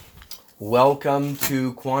Welcome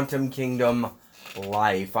to Quantum Kingdom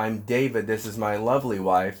Life. I'm David. This is my lovely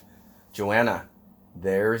wife, Joanna.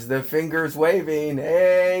 There's the fingers waving.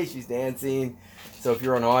 Hey, she's dancing. So if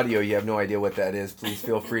you're on audio, you have no idea what that is, please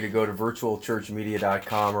feel free to go to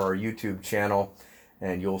virtualchurchmedia.com or our YouTube channel,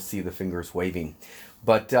 and you'll see the fingers waving.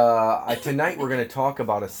 But tonight we're going to talk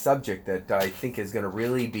about a subject that I think is going to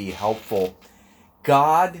really be helpful.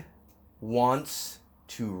 God wants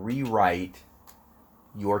to rewrite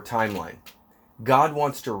your timeline. God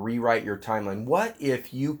wants to rewrite your timeline. What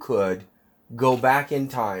if you could go back in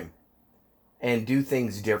time and do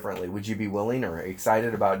things differently? Would you be willing or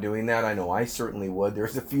excited about doing that? I know I certainly would.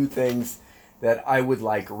 There's a few things that I would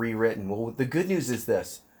like rewritten. Well, the good news is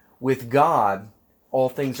this. With God, all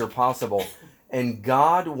things are possible. And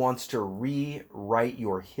God wants to rewrite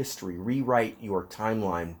your history, rewrite your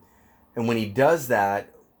timeline. And when he does that,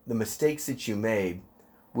 the mistakes that you made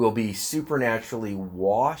will be supernaturally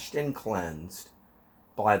washed and cleansed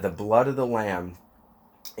by the blood of the Lamb,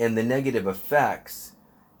 and the negative effects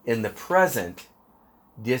in the present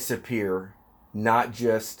disappear, not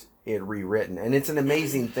just it rewritten. And it's an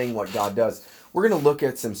amazing thing what God does. We're going to look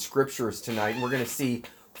at some scriptures tonight, and we're going to see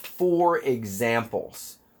four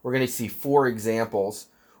examples.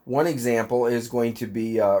 One example is going to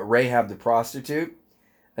be Rahab the prostitute.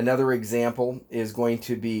 Another example is going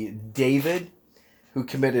to be David, who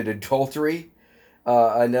committed adultery.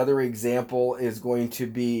 Another example is going to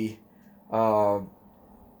be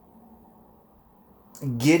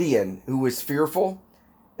Gideon, who was fearful.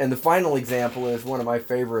 And the final example is one of my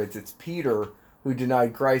favorites. It's Peter, who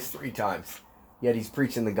denied Christ 3 times. Yet he's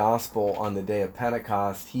preaching the gospel on the day of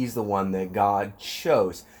Pentecost. He's the one that God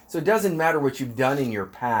chose. So it doesn't matter what you've done in your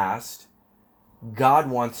past. God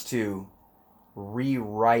wants to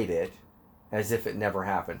rewrite it as if it never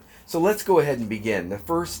happened. So let's go ahead and begin. The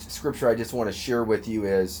first scripture I just want to share with you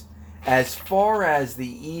is, as far as the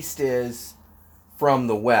east is from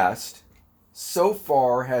the west, so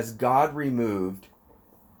far has God removed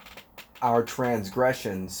our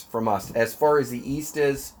transgressions from us. As far as the east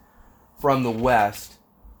is from the west,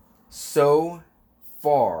 so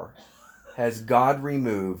far has God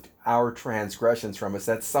removed our transgressions from us.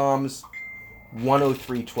 That's Psalms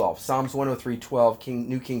 103:12. Psalms 103:12,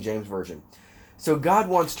 New King James Version. So God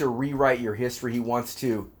wants to rewrite your history. He wants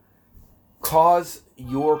to cause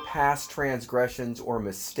your past transgressions or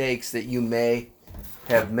mistakes that you may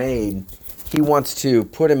have made. He wants to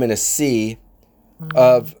put them in a sea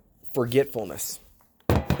of forgetfulness.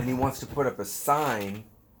 And he wants to put up a sign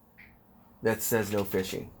that says no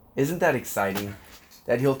fishing. Isn't that exciting?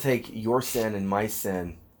 That he'll take your sin and my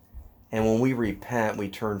sin, and when we repent, we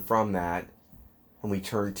turn from that and we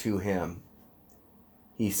turn to him.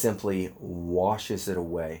 He simply washes it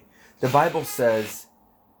away. The Bible says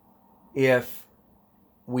if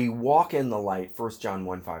we walk in the light, 1 John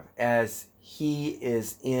 1:5, as he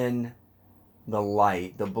is in the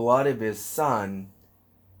light, the blood of his Son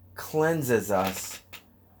cleanses us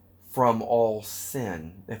from all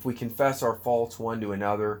sin. If we confess our faults one to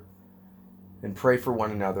another and pray for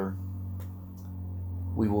one another,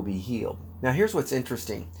 we will be healed. Now here's what's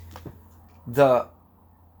interesting. The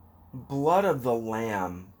blood of the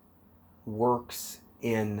Lamb works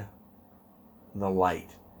in the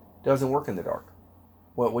light. Doesn't work in the dark.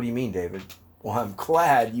 What do you mean, David? Well, I'm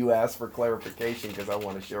glad you asked for clarification because I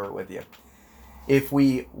want to share it with you. If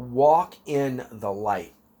we walk in the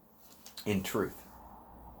light, in truth,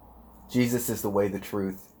 Jesus is the way, the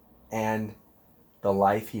truth, and the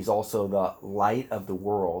life. He's also the light of the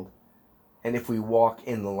world. And if we walk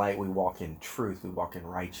in the light, we walk in truth. We walk in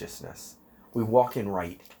righteousness. We walk in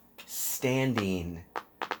right standing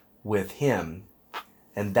with him.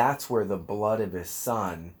 And that's where the blood of his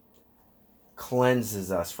Son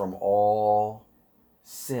cleanses us from all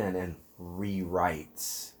sin and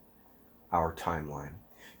rewrites our timeline.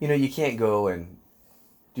 You know, you can't go and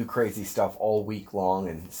do crazy stuff all week long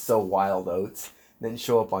and sow wild oats, then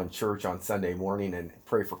show up on church on Sunday morning and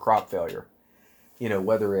pray for crop failure. You know,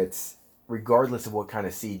 regardless of what kind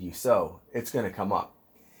of seed you sow, it's going to come up.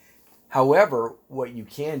 However, what you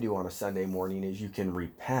can do on a Sunday morning is you can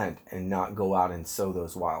repent and not go out and sow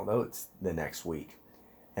those wild oats the next week.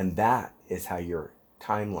 And that is how your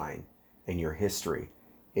timeline and your history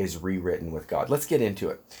is rewritten with God. Let's get into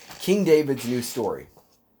it. King David's new story.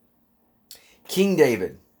 King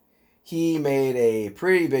David, he made a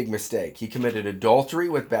pretty big mistake. He committed adultery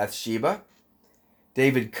with Bathsheba.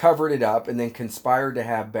 David covered it up and then conspired to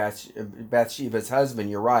have Bathsheba's husband,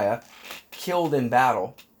 Uriah, killed in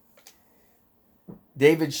battle.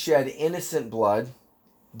 David shed innocent blood.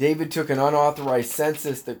 David took an unauthorized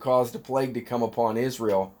census that caused a plague to come upon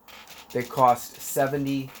Israel that cost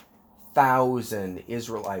 70,000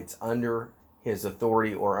 Israelites under his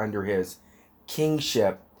authority or under his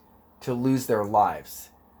kingship to lose their lives.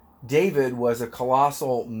 David was a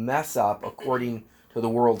colossal mess up according to the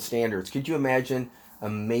world standards. Could you imagine a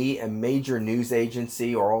major news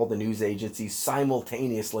agency or all the news agencies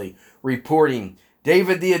simultaneously reporting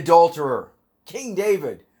David the adulterer, King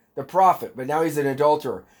David the prophet, but now he's an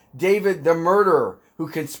adulterer. David the murderer who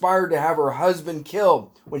conspired to have her husband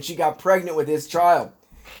killed when she got pregnant with his child.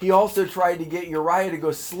 He also tried to get Uriah to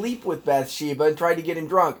go sleep with Bathsheba and tried to get him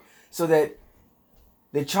drunk so that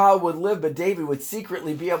the child would live, but David would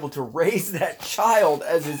secretly be able to raise that child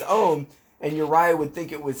as his own, and Uriah would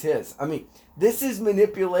think it was his. I mean, this is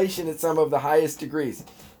manipulation at some of the highest degrees.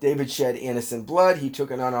 David shed innocent blood. He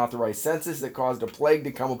took an unauthorized census that caused a plague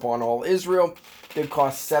to come upon all Israel that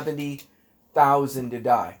cost 70,000 to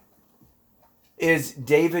die. Is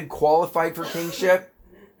David qualified for kingship,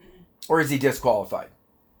 or is he disqualified?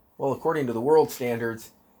 Well, according to the world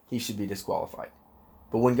standards, he should be disqualified.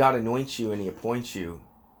 But when God anoints you and he appoints you,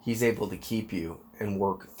 he's able to keep you and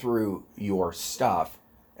work through your stuff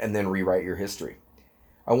and then rewrite your history.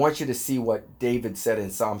 I want you to see what David said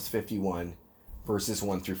in Psalms 51, verses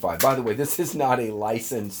 1 through 5. By the way, this is not a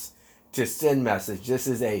license to sin message. This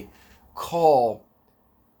is a call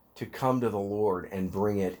to come to the Lord and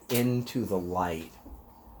bring it into the light,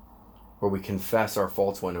 where we confess our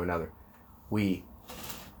faults one to another. We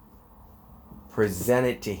present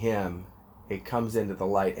it to him. It comes into the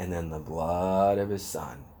light, and then the blood of his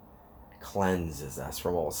Son cleanses us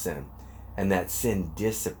from all sin. And that sin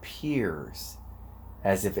disappears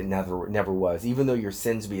as if it never was. Even though your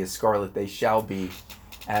sins be as scarlet, they shall be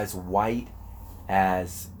as white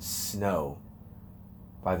as snow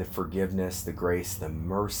by the forgiveness, the grace, the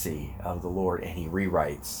mercy of the Lord. And he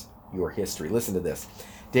rewrites your history. Listen to this.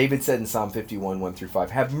 David said in Psalm 51, 1 through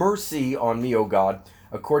 5, "Have mercy on me, O God,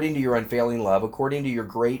 according to your unfailing love, according to your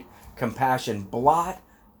great compassion. Blot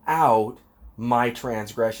out my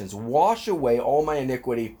transgressions. Wash away all my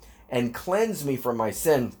iniquity and cleanse me from my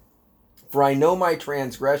sin. For I know my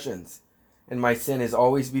transgressions, and my sin is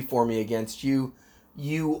always before me. Against you,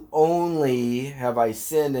 you only have I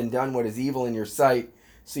sinned and done what is evil in your sight.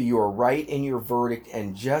 So you are right in your verdict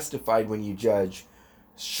and justified when you judge.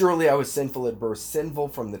 Surely I was sinful at birth, sinful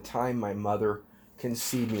from the time my mother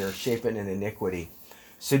conceived me, or shapen in iniquity."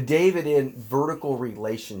 So David, in vertical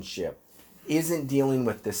relationship, isn't dealing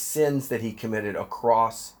with the sins that he committed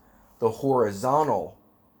across the horizontal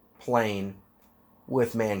plane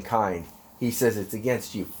with mankind. He says it's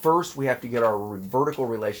against you. First, we have to get our vertical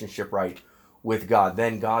relationship right with God.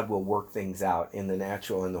 Then God will work things out in the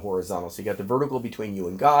natural and the horizontal. So you got the vertical between you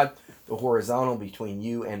and God, the horizontal between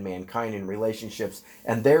you and mankind in relationships.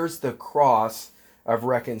 And there's the cross of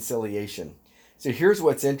reconciliation. So here's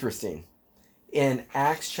what's interesting. In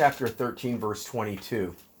Acts chapter 13, verse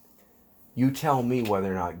 22, you tell me whether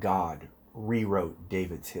or not God rewrote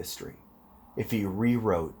David's history, if he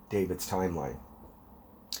rewrote David's timeline.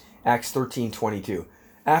 Acts 13:22.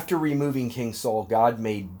 After removing King Saul, God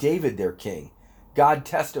made David their king. God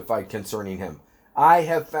testified concerning him, "I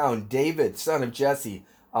have found David, son of Jesse,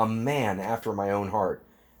 a man after my own heart.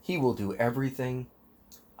 He will do everything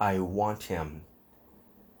I want him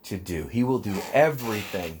to do." He will do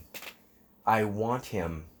everything I want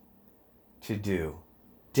him to do.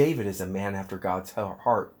 David is a man after God's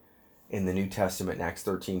heart in the New Testament in Acts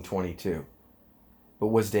 13:22. But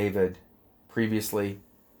was David previously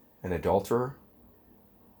an adulterer?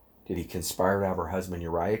 Did he conspire to have her husband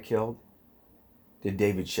Uriah killed? Did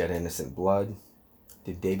David shed innocent blood?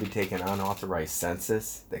 Did David take an unauthorized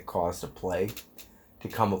census that caused a plague to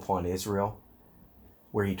come upon Israel,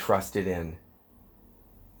 where he trusted in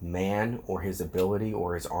man or his ability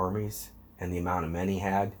or his armies and the amount of men he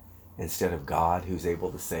had, instead of God, who's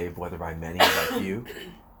able to save, whether by many or by few?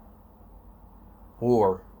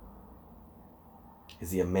 Or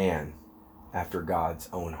is he a man after God's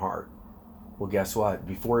own heart? Well, guess what?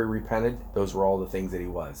 Before he repented, those were all the things that he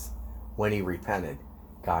was. When he repented,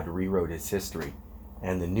 God rewrote his history.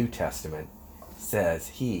 And the New Testament says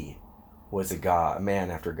he was a man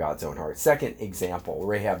after God's own heart. Second example,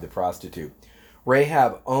 Rahab the prostitute.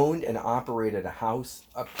 Rahab owned and operated a house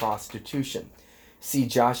of prostitution. See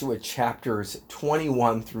Joshua chapters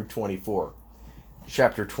 21 through 24.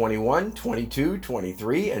 Chapter 21, 22,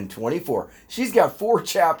 23, and 24. She's got 4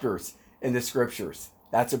 chapters in the scriptures.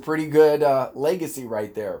 That's a pretty good legacy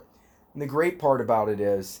right there. And the great part about it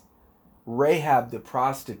is, Rahab the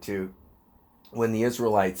prostitute, when the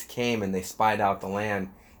Israelites came and they spied out the land,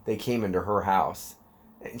 they came into her house.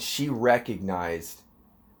 And she recognized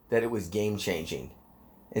that it was game-changing.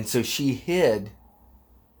 And so she hid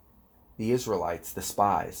the Israelites, the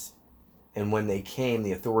spies. And when they came,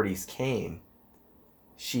 the authorities came,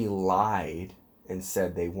 she lied and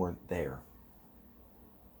said they weren't there.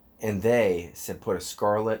 And they said, put a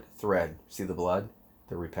scarlet thread, see the blood,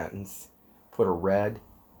 the repentance, put a red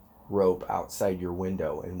rope outside your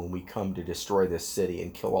window, and when we come to destroy this city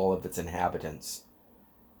and kill all of its inhabitants,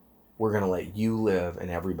 we're going to let you live and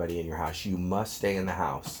everybody in your house. You must stay in the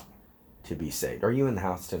house to be saved. Are you in the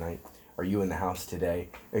house tonight? Are you in the house today?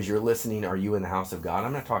 As you're listening, are you in the house of God?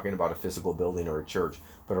 I'm not talking about a physical building or a church,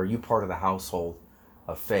 but are you part of the household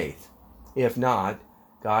of faith? If not,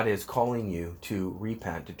 God is calling you to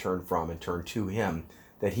repent, to turn from and turn to Him,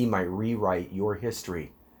 that He might rewrite your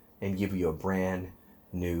history and give you a brand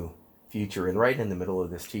new future. And right in the middle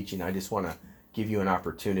of this teaching, I just want to give you an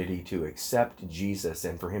opportunity to accept Jesus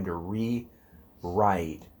and for Him to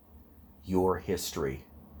rewrite your history.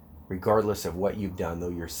 Regardless of what you've done, though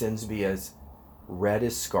your sins be as red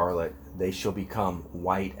as scarlet, they shall become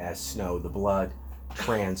white as snow. The blood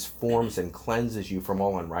transforms and cleanses you from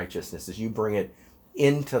all unrighteousness as you bring it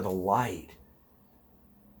into the light.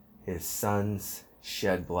 His Son's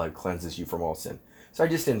shed blood cleanses you from all sin. So I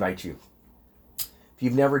just invite you, if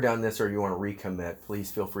you've never done this or you want to recommit, please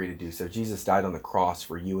feel free to do so. Jesus died on the cross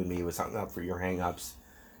for you and me. He was hung up for your hang-ups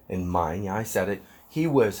and mine. Yeah, I said it. He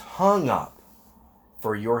was hung up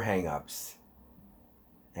for your hang-ups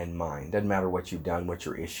and mine. Doesn't matter what you've done, what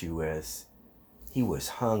your issue is. He was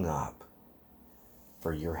hung up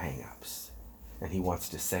for your hang-ups. And He wants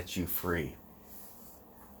to set you free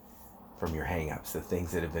from your hang-ups, the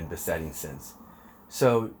things that have been besetting sins.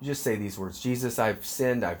 So just say these words. Jesus, I've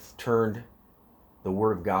sinned. I've turned the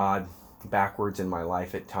Word of God backwards in my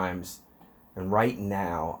life at times. And right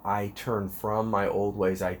now, I turn from my old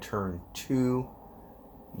ways. I turn to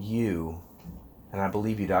You. And I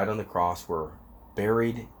believe You died on the cross, were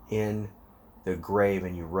buried in the grave,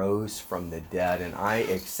 and You rose from the dead. And I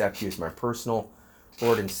accept You as my personal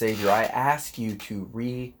Lord and Savior. I ask You to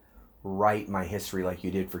rewrite my history like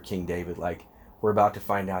You did for King David, like we're about to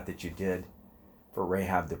find out that You did for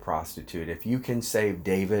Rahab the prostitute. If You can save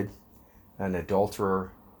David, an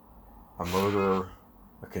adulterer, a murderer,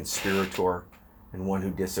 a conspirator, and one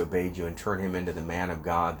who disobeyed You, and turn him into the man of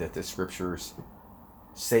God that the scriptures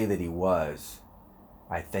say that he was,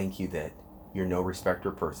 I thank You that You're no respecter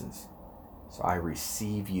of persons. So I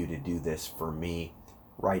receive You to do this for me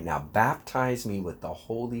right now. Baptize me with the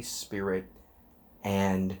Holy Spirit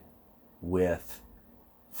and with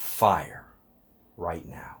fire right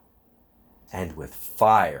now. And with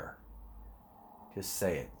fire. Just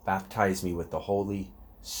say it. Baptize me with the Holy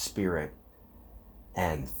Spirit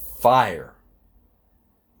and fire.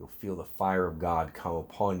 You'll feel the fire of God come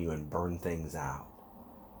upon you and burn things out.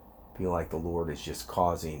 Feel like the Lord is just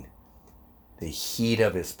causing the heat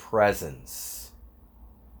of His presence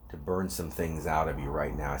to burn some things out of you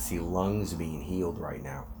right now. I see lungs being healed right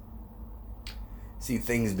now. I see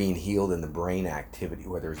things being healed in the brain activity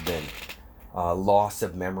where there's been loss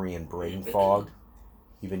of memory and brain fog.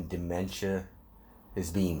 Even dementia is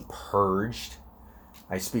being purged.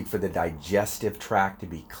 I speak for the digestive tract to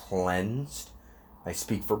be cleansed. I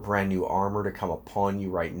speak for brand new armor to come upon you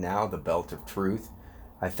right now, the belt of truth.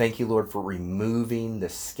 I thank You, Lord, for removing the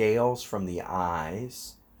scales from the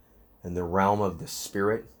eyes and the realm of the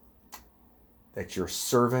Spirit, that Your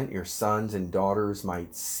servant, Your sons and daughters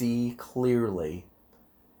might see clearly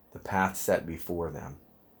the path set before them.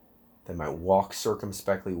 They might walk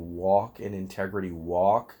circumspectly, walk in integrity,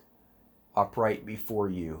 walk upright before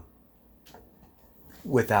You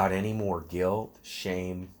without any more guilt,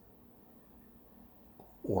 shame,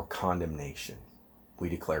 or condemnation. We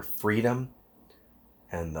declare freedom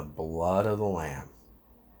and the blood of the Lamb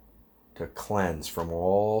to cleanse from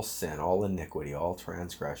all sin, all iniquity, all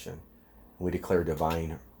transgression. We declare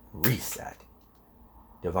divine reset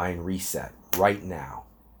right now,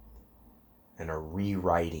 and a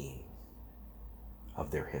rewriting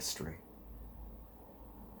of their history.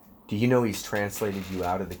 Do you know He's translated you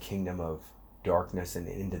out of the kingdom of darkness and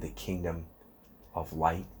into the kingdom of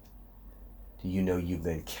light? Do you know you've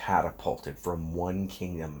been catapulted from one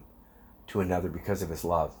kingdom to another because of His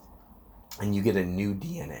love? And you get a new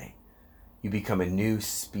DNA. You become a new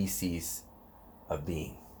species of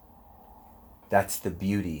being. That's the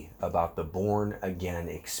beauty about the born again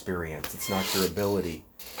experience. It's not your ability,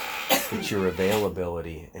 it's your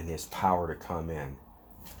availability and His power to come in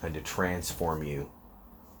and to transform you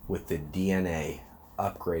with the DNA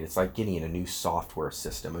upgrade. It's like getting a new software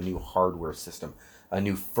system, a new hardware system, a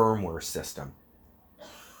new firmware system.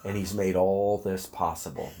 And He's made all this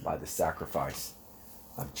possible by the sacrifice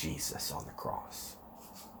of Jesus on the cross.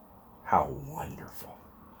 How wonderful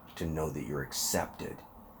to know that you're accepted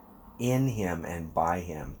in Him and by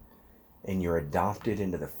Him and you're adopted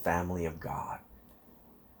into the family of God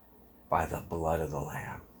by the blood of the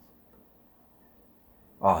Lamb.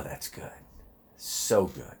 Oh, that's good. So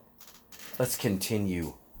good. Let's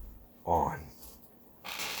continue on.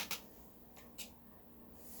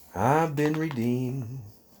 I've been redeemed.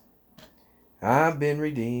 I've been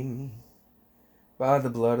redeemed by the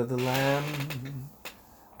blood of the Lamb.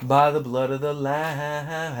 By the blood of the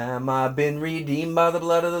Lamb. I've been redeemed by the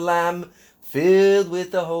blood of the Lamb. Filled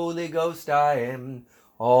with the Holy Ghost I am.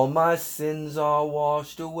 All my sins are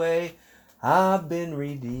washed away. I've been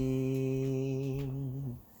redeemed.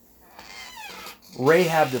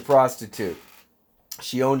 Rahab the prostitute.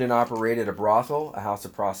 She owned and operated a brothel, a house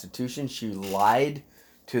of prostitution. She lied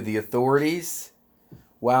to the authorities.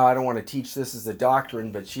 Wow, I don't want to teach this as a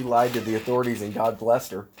doctrine, but she lied to the authorities and God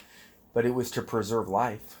blessed her. But it was to preserve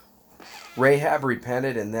life. Rahab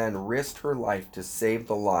repented and then risked her life to save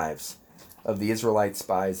the lives of the Israelite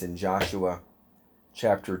spies in Joshua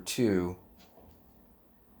chapter 2,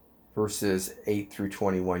 verses 8 through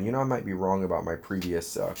 21. You know, I might be wrong about my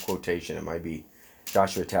previous quotation. It might be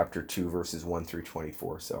Joshua chapter 2, verses 1 through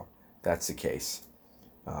 24. So that's the case.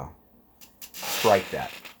 Strike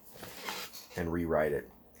that and rewrite it.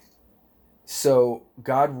 So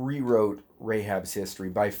God rewrote Rahab's history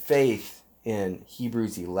by faith in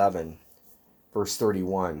Hebrews 11, verse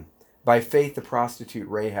 31. By faith, the prostitute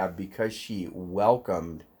Rahab, because she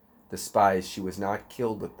welcomed the spies, she was not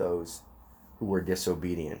killed with those who were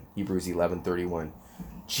disobedient. Hebrews 11:31.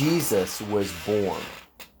 Jesus was born.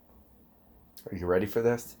 Are you ready for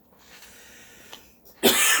this?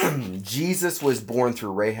 Jesus was born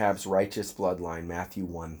through Rahab's righteous bloodline. Matthew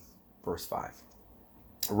 1, verse 5.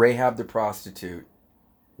 Rahab the prostitute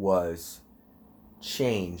was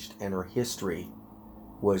changed and her history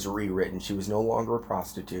was rewritten. She was no longer a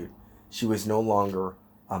prostitute. She was no longer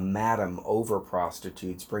a madam over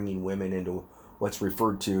prostitutes, bringing women into what's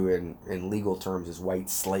referred to in legal terms as white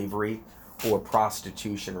slavery or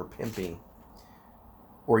prostitution or pimping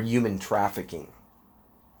or human trafficking.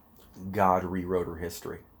 God rewrote her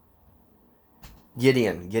history.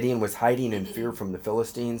 Gideon was hiding in fear from the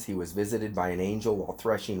Philistines. He was visited by an angel while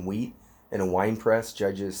threshing wheat in a winepress,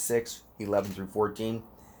 Judges 6, 11 through 14.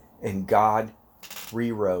 And God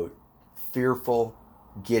rewrote fearful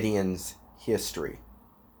Gideon's history.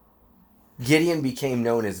 Gideon became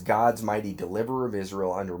known as God's mighty deliverer of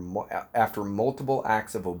Israel after multiple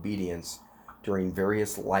acts of obedience during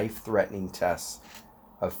various life-threatening tests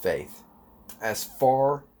of faith. As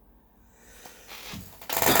far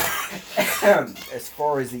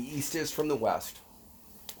as the east is from the west,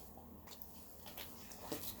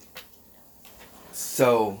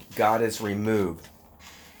 so God has removed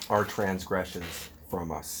our transgressions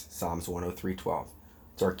from us. Psalms 103:12.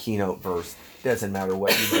 It's our keynote verse. Doesn't matter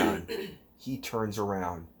what you've done. He turns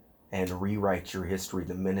around and rewrites your history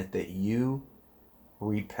the minute that you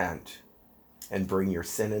repent and bring your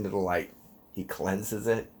sin into the light. He cleanses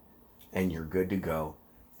it and you're good to go.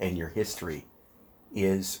 And your history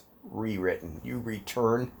is rewritten. You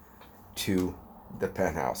return to the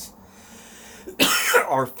penthouse.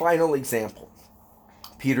 Our final example.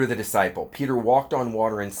 Peter the disciple. Peter walked on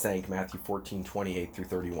water and sank, Matthew 14:28 through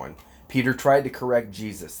 31. Peter tried to correct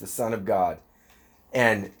Jesus, the Son of God,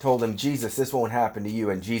 and told him, Jesus, this won't happen to you.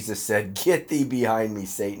 And Jesus said, get thee behind me,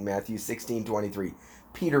 Satan, Matthew 16:23.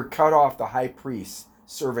 Peter cut off the high priest's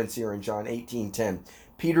servants here in John 18:10.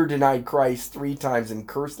 Peter denied Christ 3 times and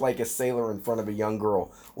cursed like a sailor in front of a young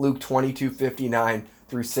girl, Luke 22:59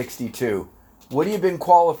 through 62. Would he have been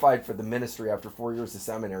qualified for the ministry after 4 years of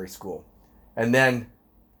seminary school? And then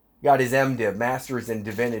got his MDiv, Master's in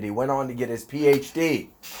Divinity, went on to get his PhD.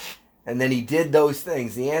 And then he did those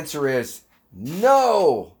things. The answer is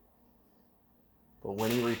no. But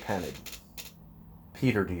when he repented,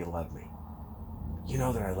 Peter, do you love me? You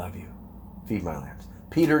know that I love you. Feed my lambs.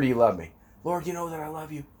 Peter, do you love me? Lord, you know that I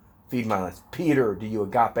love you. Feed my lambs. Peter, do you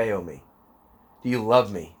agapeo me? Do you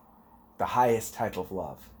love me? The highest type of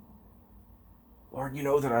love. Lord, you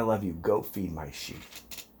know that I love you. Go feed my sheep.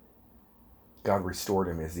 God restored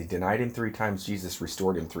him. As he denied him 3 times, Jesus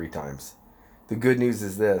restored him 3 times. The good news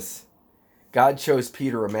is this. God chose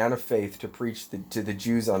Peter, a man of faith, to preach to the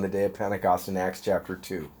Jews on the day of Pentecost in Acts chapter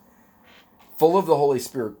 2. Full of the Holy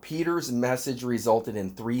Spirit, Peter's message resulted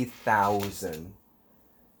in 3,000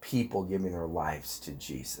 people giving their lives to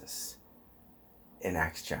Jesus. In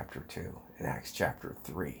Acts chapter 2, in Acts chapter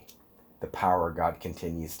 3, the power of God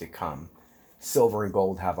continues to come. Silver and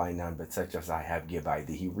gold have I none, but such as I have give I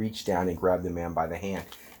thee. He reached down and grabbed the man by the hand,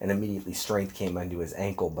 and immediately strength came unto his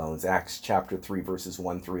ankle bones. Acts chapter 3, verses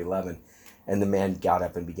 1 through 11. And the man got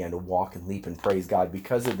up and began to walk and leap and praise God.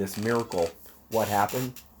 Because of this miracle, what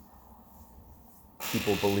happened?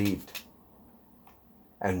 people believed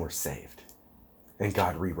and were saved. And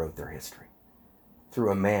God rewrote their history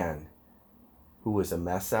through a man who was a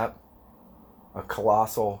mess up, a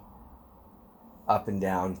colossal up and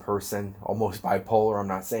down person, almost bipolar. I'm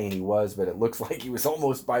not saying he was, but it looks like he was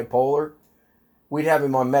almost bipolar. We'd have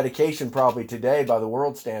him on medication probably today by the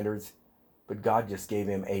world standards, but God just gave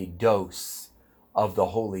him a dose of the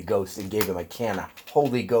Holy Ghost and gave him a can of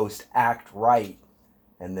Holy Ghost act right.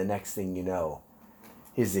 And the next thing you know,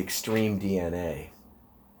 his extreme DNA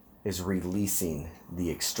is releasing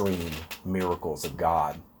the extreme miracles of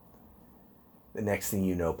God. The next thing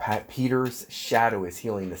you know, Peter's shadow is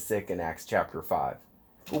healing the sick in Acts chapter 5.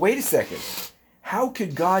 But wait a second. How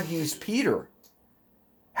could God use Peter?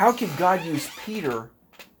 How could God use Peter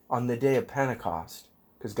on the day of Pentecost?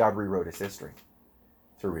 Because God rewrote his history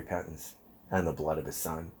through repentance and the blood of his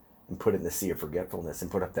son, and put it in the sea of forgetfulness,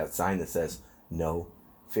 and put up that sign that says, no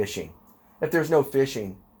fishing. If there's no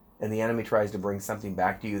fishing and the enemy tries to bring something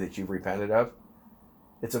back to you that you've repented of,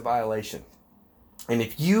 it's a violation. And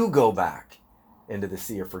if you go back into the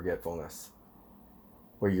sea of forgetfulness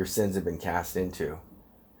where your sins have been cast into,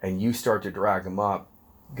 and you start to drag them up,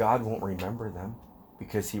 God won't remember them,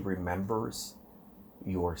 because he remembers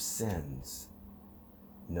your sins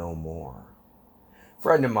no more. A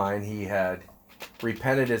friend of mine, he had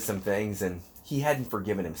repented of some things and he hadn't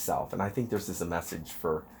forgiven himself. And I think this is a message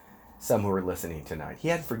for some who are listening tonight. He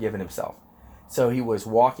hadn't forgiven himself. So he was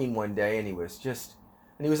walking one day and he was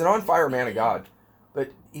an on fire man of God.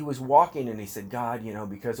 But he was walking and he said, God,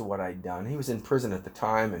 because of what I'd done. He was in prison at the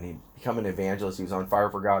time and he'd become an evangelist. He was on fire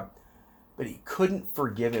for God. But he couldn't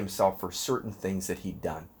forgive himself for certain things that he'd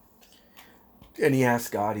done. And he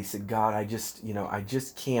asked God, he said, God, I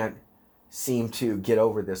just can't seem to get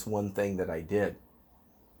over this one thing that I did.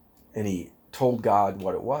 And he told God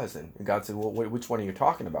what it was. And God said, well, which one are you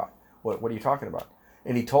talking about? What are you talking about?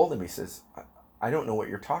 And he told him, he says, I don't know what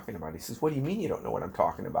you're talking about. He says, what do you mean you don't know what I'm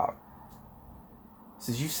talking about? He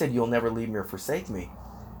says, you said you'll never leave me or forsake me.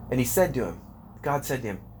 And he said to him, God said to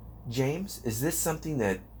him, James, is this something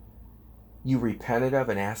that you repented of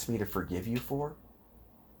and asked me to forgive you for?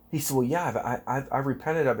 He said, well, yeah, I've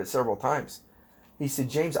repented of it several times. He said,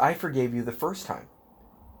 James, I forgave you the first time.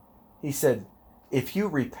 He said, if you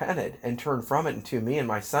repented and turned from it unto me and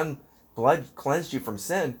my son blood cleansed you from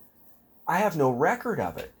sin, I have no record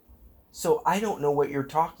of it. So I don't know what you're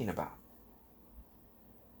talking about.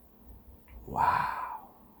 Wow.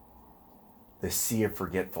 The sea of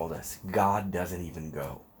forgetfulness. God doesn't even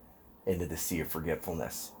go into the sea of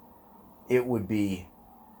forgetfulness. It would be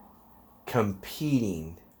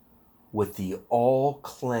competing with the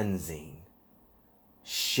all-cleansing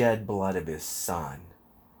shed blood of his son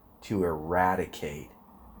to eradicate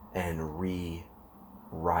and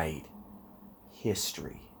rewrite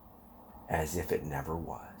history as if it never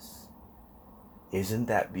was. Isn't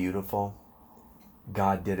that beautiful?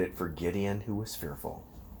 God did it for Gideon, who was fearful,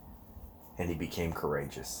 and he became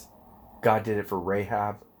courageous. God did it for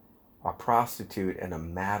Rahab, a prostitute and a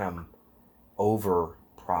madam over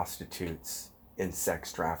prostitutes in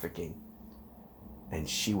sex trafficking, and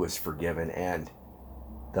she was forgiven, and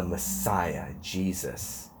the Messiah,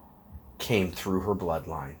 Jesus, came through her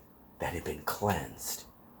bloodline that had been cleansed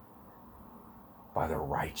by the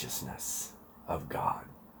righteousness of God.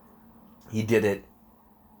 He did it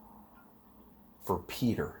for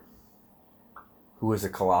Peter, who was a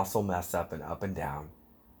colossal mess up and down.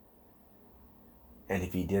 And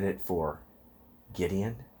if he did it for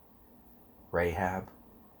Gideon, Rahab,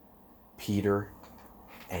 Peter,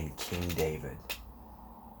 and King David,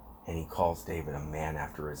 and he calls David a man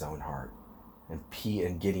after his own heart,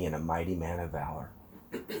 and Gideon a mighty man of valor,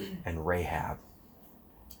 and Rahab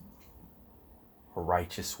a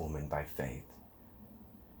righteous woman by faith,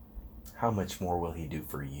 how much more will he do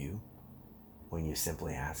for you when you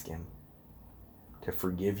simply ask him to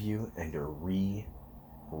forgive you and to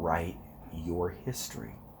rewrite your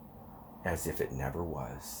history as if it never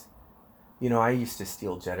was? I used to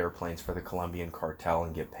steal jet airplanes for the Colombian cartel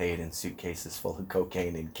and get paid in suitcases full of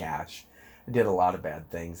cocaine and cash. I did a lot of bad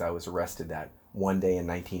things. I was arrested that one day in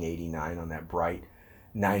 1989 on that bright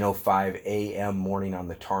 9:05 a.m. morning on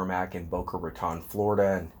the tarmac in Boca Raton,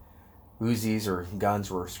 Florida, and Uzis or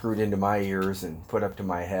guns were screwed into my ears and put up to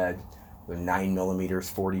my head. They're 9mm,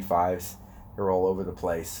 45s. They're all over the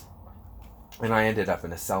place. And I ended up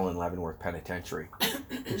in a cell in Leavenworth Penitentiary.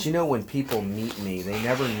 But when people meet me, they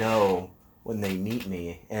never know when they meet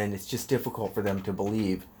me, and it's just difficult for them to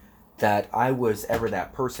believe that I was ever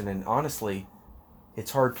that person. And honestly, it's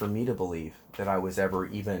hard for me to believe that I was ever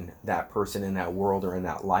even that person in that world or in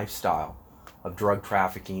that lifestyle of drug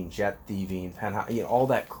trafficking, jet thieving, all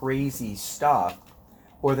that crazy stuff.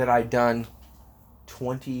 or that I'd done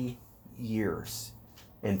 20 years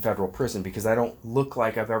in federal prison, because I don't look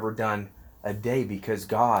like I've ever done a day, because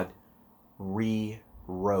God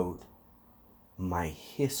rewrote my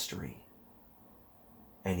history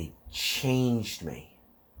and he changed me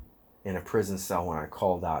in a prison cell when I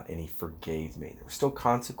called out, and he forgave me. There were still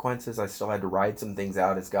consequences. I still had to ride some things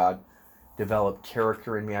out as God developed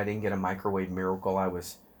character in me. I didn't get a microwave miracle. I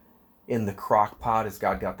was in the crock pot as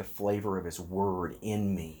God got the flavor of his word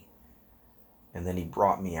in me. And then he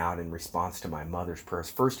brought me out in response to my mother's prayers.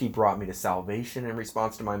 First, he brought me to salvation in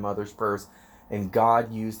response to my mother's prayers. And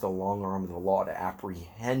God used the long arm of the law to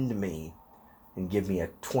apprehend me and give me a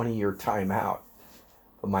 20-year timeout.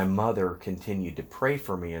 But my mother continued to pray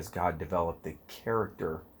for me as God developed the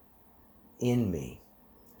character in me.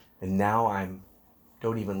 And now I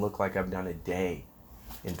don't even look like I've done a day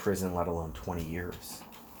in prison, let alone 20 years.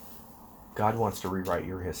 God wants to rewrite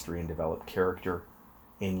your history and develop character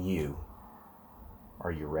in you.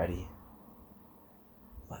 Are you ready?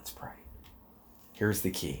 Let's pray. Here's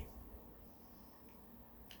the key.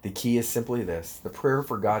 The key is simply this. The prayer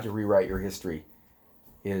for God to rewrite your history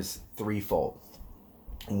is threefold.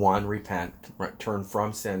 1, repent, turn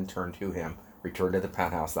from sin, turn to him, return to the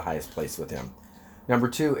penthouse, the highest place with him. Number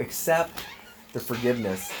 2, accept the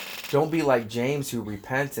forgiveness. Don't be like James, who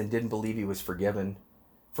repents and didn't believe he was forgiven.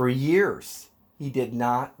 For years, he did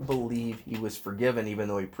not believe he was forgiven, even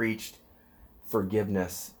though he preached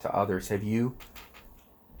forgiveness to others. Have you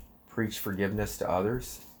preached forgiveness to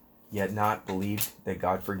others, yet not believed that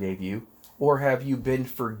God forgave you? Or have you been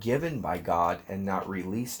forgiven by God and not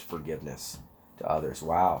released forgiveness to others?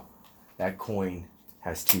 Wow, that coin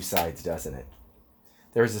has two sides, doesn't it?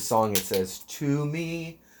 There's a song that says, to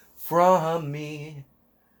me, from me,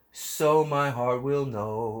 so my heart will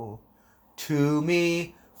know. To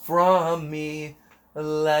me, from me,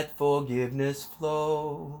 let forgiveness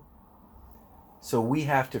flow. So we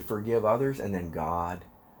have to forgive others, and then God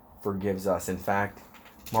forgives us. In fact,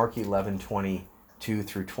 Mark 11:22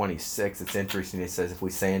 through 26, it's interesting. It says, if we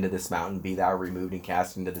say unto this mountain, be thou removed and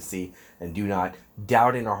cast into the sea, and do not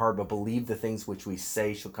doubt in our heart, but believe the things which we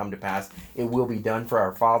say shall come to pass, it will be done for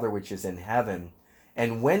our Father which is in heaven.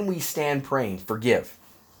 And when we stand praying, forgive,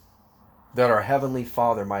 that our heavenly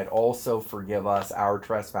Father might also forgive us our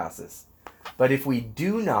trespasses. But if we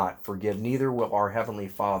do not forgive, neither will our heavenly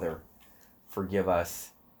Father forgive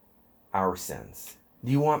us our sins.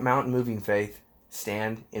 Do you want mountain-moving faith?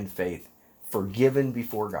 Stand in faith, forgiven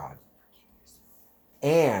before God.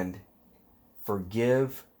 And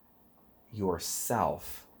forgive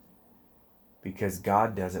yourself, because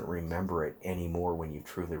God doesn't remember it anymore when you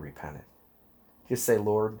truly repented. Just say,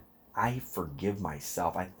 Lord, I forgive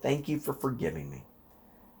myself. I thank you for forgiving me.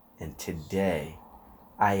 And today,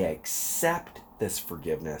 I accept this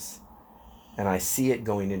forgiveness, and I see it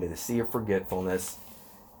going into the sea of forgetfulness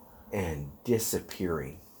and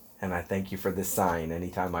disappearing. And I thank you for the sign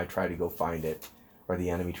anytime I try to go find it, or the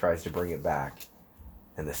enemy tries to bring it back,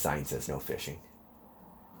 and the sign says no fishing.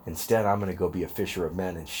 Instead, I'm going to go be a fisher of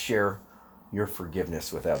men and share your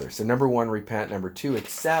forgiveness with others. So 1, repent. 2,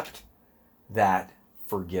 accept that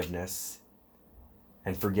forgiveness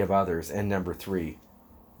and forgive others. And 3,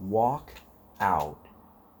 walk out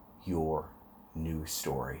your new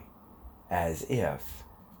story as if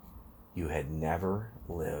you had never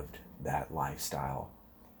lived that lifestyle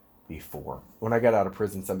before. When I got out of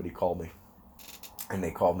prison, somebody called me, and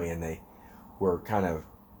they were kind of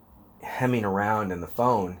hemming around in the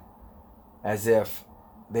phone as if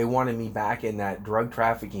they wanted me back in that drug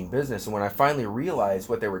trafficking business. And when I finally realized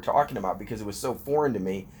what they were talking about, because it was so foreign to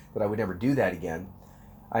me that I would never do that again,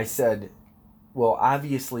 I said, well,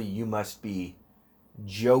 obviously you must be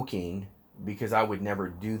joking, because I would never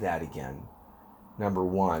do that again.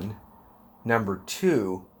 1.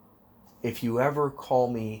 2, if you ever call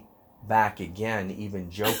me back again, even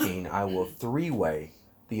joking, I will 3-way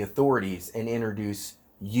the authorities and introduce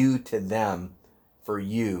you to them for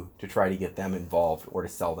you to try to get them involved or to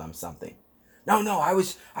sell them something. No, I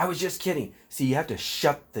was just kidding. See, you have to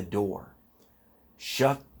shut the door.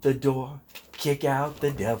 Shut the door, kick out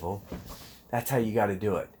the devil. That's how you got to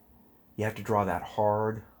do it. You have to draw that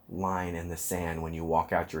hard line in the sand when you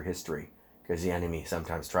walk out your history, because the enemy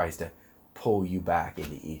sometimes tries to pull you back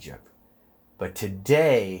into Egypt. But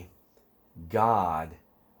today, God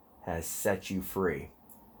has set you free,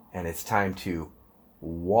 and it's time to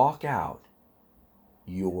walk out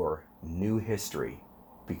your new history,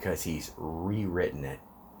 because he's rewritten it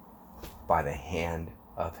by the hand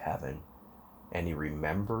of heaven, and he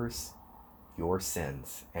remembers your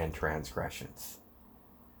sins and transgressions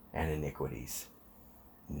and iniquities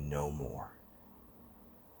no more.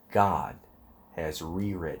 God has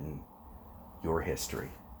rewritten your history.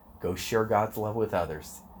 Go share God's love with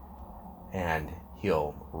others, and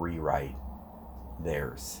he'll rewrite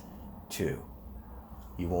theirs too.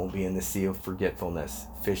 You won't be in the sea of forgetfulness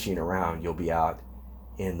fishing around. You'll be out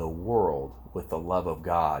in the world with the love of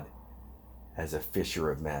God as a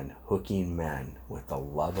fisher of men, hooking men with the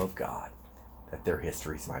love of God, that their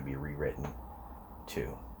histories might be rewritten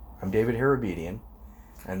too. I'm David Harabedian,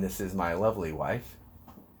 and this is my lovely wife,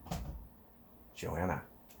 Joanna.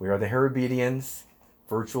 We are the Harabedians,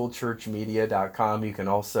 virtualchurchmedia.com. You can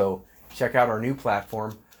also check out our new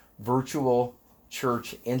platform, Virtual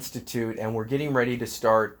Church Institute, and we're getting ready to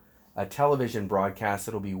start a television broadcast.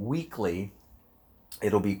 It'll be weekly.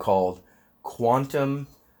 It'll be called Quantum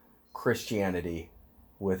Christianity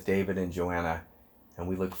with David and Joanna, and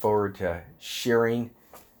we look forward to sharing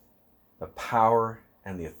the power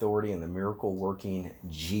and the authority and the miracle working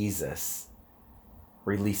Jesus,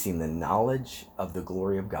 releasing the knowledge of the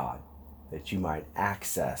glory of God, that you might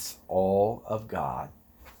access all of God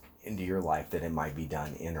into your life, that it might be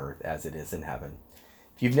done in earth as it is in heaven.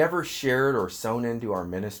 If you've never shared or sown into our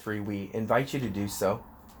ministry, we invite you to do so,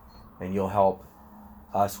 and you'll help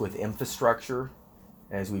us with infrastructure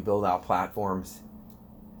as we build out platforms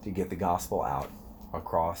to get the gospel out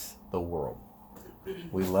across the world.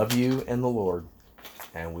 We love you in the Lord,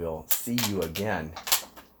 and we'll see you again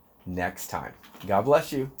next time. God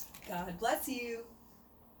bless you. God bless you.